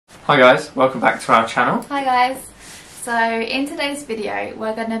Hi guys, welcome back to our channel. Hi guys. So in today's video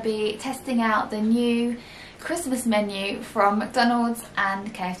we're going to be testing out the new Christmas menu from McDonald's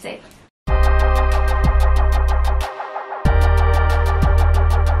and KFC.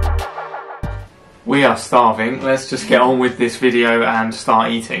 We are starving, let's just get on with this video and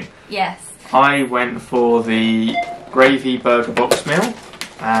start eating. Yes. I went for the gravy burger box meal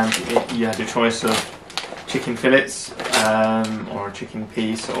and you had a choice of chicken fillets or a chicken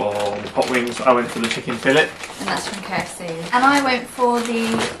piece or hot wings. I went for the chicken fillet. And that's from KFC. And I went for the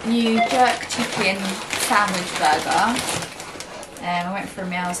new jerk chicken sandwich burger. I went for a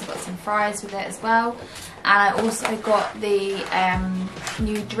meal, so I got some fries with it as well. And I also got the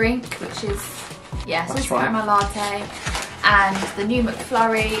new drink, which is salted caramel latte, and the new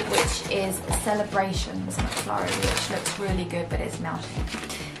McFlurry, which is Celebrations McFlurry, which looks really good, but it's melting.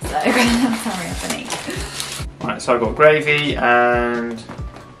 So sorry, Anthony. Right, so I got gravy and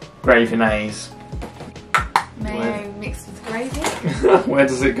gravy-nays. Mayo mixed with gravy. Where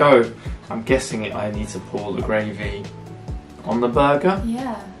does it go? I'm guessing I need to pour the gravy on the burger.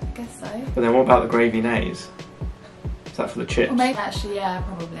 Yeah, I guess so. But then what about the gravy-nays? Is that for the chips? Well, maybe actually, yeah,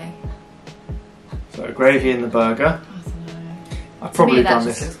 probably. So gravy in the burger. I don't know. I've probably done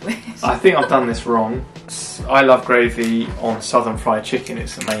this. I think I've done this wrong. I love gravy on southern fried chicken.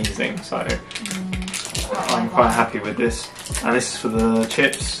 It's amazing. So I'm quite happy with this. And this is for the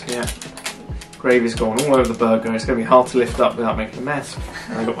chips. Yeah, gravy's gone all over the burger. It's going to be hard to lift up without making a mess.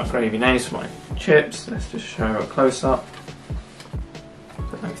 And I got my gravy nays for my chips. Let's just show a close up.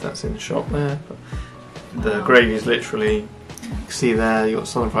 Don't know if that's in the shot there. But the gravy is literally. You can see there. You got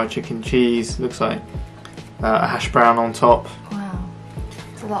southern fried chicken, cheese. Looks like a hash brown on top. Wow,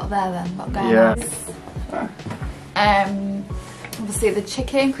 it's a lot there then. A lot going on. Obviously the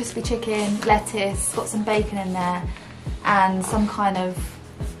chicken, crispy chicken, lettuce, got some bacon in there, and some kind of,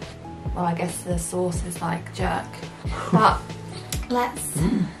 well, I guess the sauce is like jerk. But let's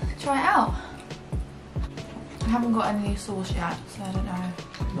try it out. I haven't got any sauce yet, so I don't know.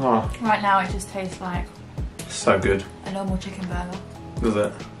 Oh. Right now it just tastes like So good. a normal chicken burger. Does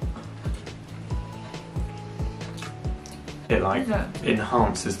it? It like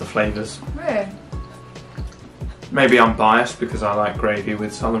enhances the flavours. Really? Maybe I'm biased because I like gravy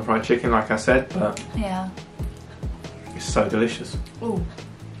with southern fried chicken, like I said, but yeah, it's so delicious. Ooh.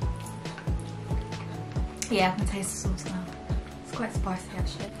 Yeah, I can taste the sauce now. It's quite spicy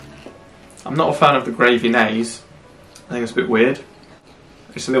actually. I'm not a fan of the gravy nays. I think it's a bit weird.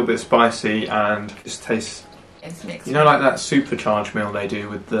 It's a little bit spicy and it just tastes. It's mixed. You know, like that supercharged meal they do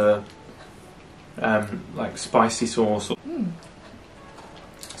with the like spicy sauce.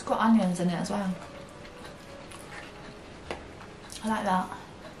 It's got onions in it as well. I like that.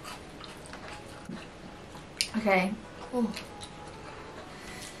 Okay. Ooh.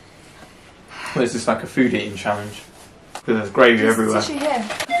 Well, is this like a food eating challenge? Because there's gravy everywhere. Tissue here.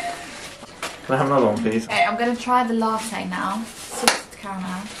 Can I have another one, please? Okay, I'm going to try the latte now. Salted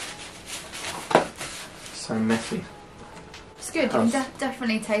caramel. So messy. It's good. You can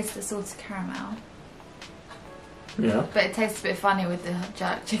definitely taste the salted caramel. Yeah. But it tastes a bit funny with the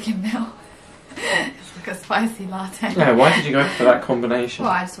jerk chicken meal. It's like a spicy latte. Yeah, why did you go for that combination?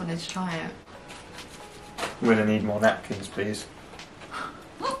 Well, I just wanted to try it. I'm going to need more napkins, please.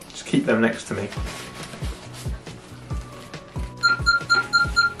 Just keep them next to me.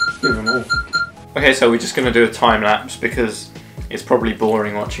 Just give them all. Okay, so we're just going to do a time lapse because it's probably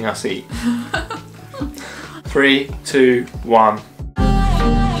boring watching us eat. 3, 2, 1.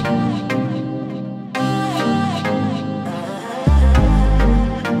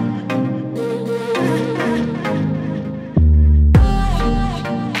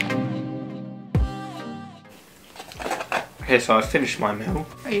 Okay, so I've finished my meal.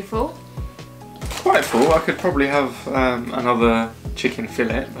 Are you full? Quite full. I could probably have another chicken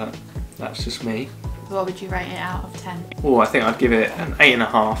fillet, but that's just me. What would you rate it out of 10? Oh, I think I'd give it an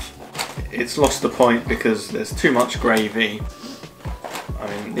 8.5. It's lost the point because there's too much gravy. I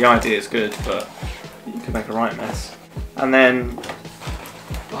mean, the idea is good, but you can make a right mess. And then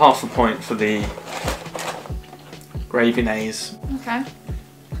half a point for the gravy nays. Okay.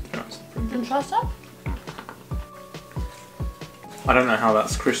 Interesting. I don't know how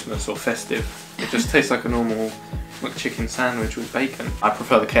that's Christmas or festive. It just tastes like a normal McChicken sandwich with bacon. I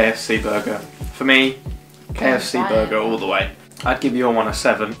prefer the KFC burger. For me, KFC burger all the way. I'd give your one a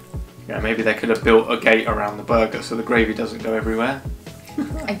 7. Yeah, maybe they could have built a gate around the burger so the gravy doesn't go everywhere.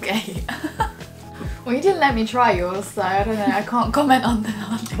 A gate? Well, you didn't let me try yours, so I don't know. I can't comment on the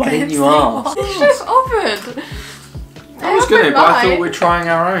Why didn't you ask? You should have offered. I was going to, but I thought we were trying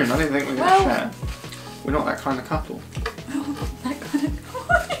our own. I didn't think we were going to share. We're not that kind of couple.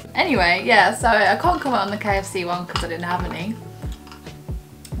 Anyway, yeah, so I can't comment on the KFC one because I didn't have any.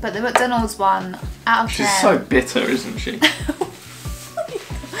 But the McDonald's one, out of 10... She's so bitter, isn't she?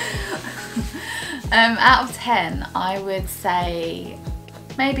 Out of 10, I would say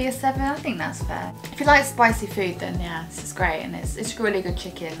maybe a 7. I think that's fair. If you like spicy food, then yeah, this is great, and it's really good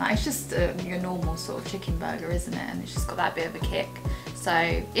chicken. Like, it's just your normal sort of chicken burger, isn't it? And it's just got that bit of a kick.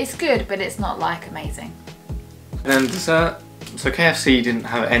 So it's good, but it's not like amazing. And dessert. So KFC didn't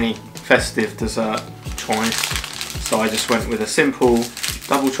have any festive dessert choice, so I just went with a simple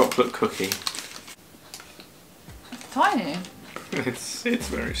double chocolate cookie. Tiny. It's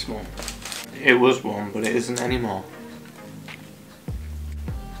very small. It was one, but it isn't anymore.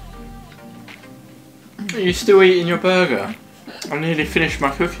 Are you still eating your burger? I nearly finished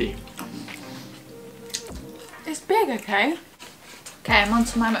my cookie. It's big, okay? Okay, I'm on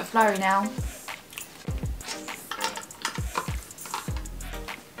to my McFlurry now.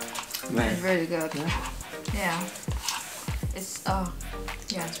 Man. It's really good. Yeah. It's, oh,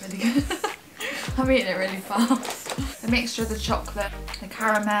 yeah, it's really good. I'm eating it really fast. The mixture of the chocolate, the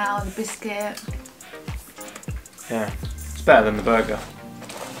caramel, the biscuit. Yeah, it's better than the burger.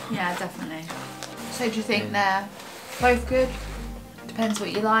 Yeah, definitely. So do you think they're both good? Depends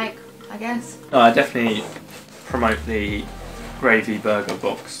what you like, I guess. No, I definitely promote the gravy burger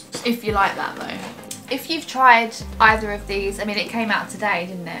box. If you like that though. If you've tried either of these, I mean it came out today,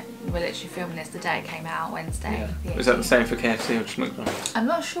 didn't it? We're literally filming this today, it came out Wednesday. Yeah. Was that the same for KFC or just McDonald's? I'm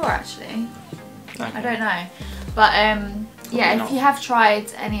not sure actually. Okay. I don't know. But yeah, if you have tried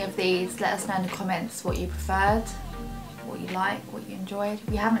any of these, let us know in the comments what you preferred, what you like, what you enjoyed.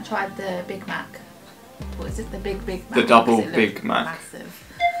 If you haven't tried the Big Mac, what is it? The Big Mac? The double Big Mac. Massive.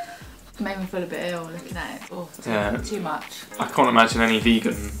 It made me feel a bit ill looking at it. Oh, yeah. Too much. I can't imagine any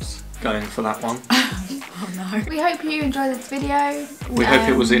vegans going for that one. Oh no. We hope you enjoyed this video. We hope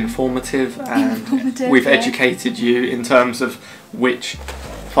it was informative and we've educated you in terms of which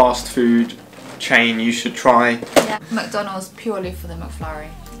fast food chain you should try. Yeah, McDonald's purely for the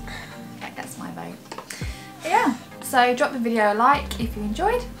McFlurry. That gets my vote. But yeah, so drop the video a like if you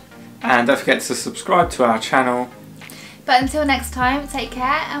enjoyed. And don't forget to subscribe to our channel. But until next time, take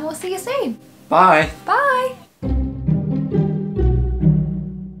care and we'll see you soon. Bye. Bye.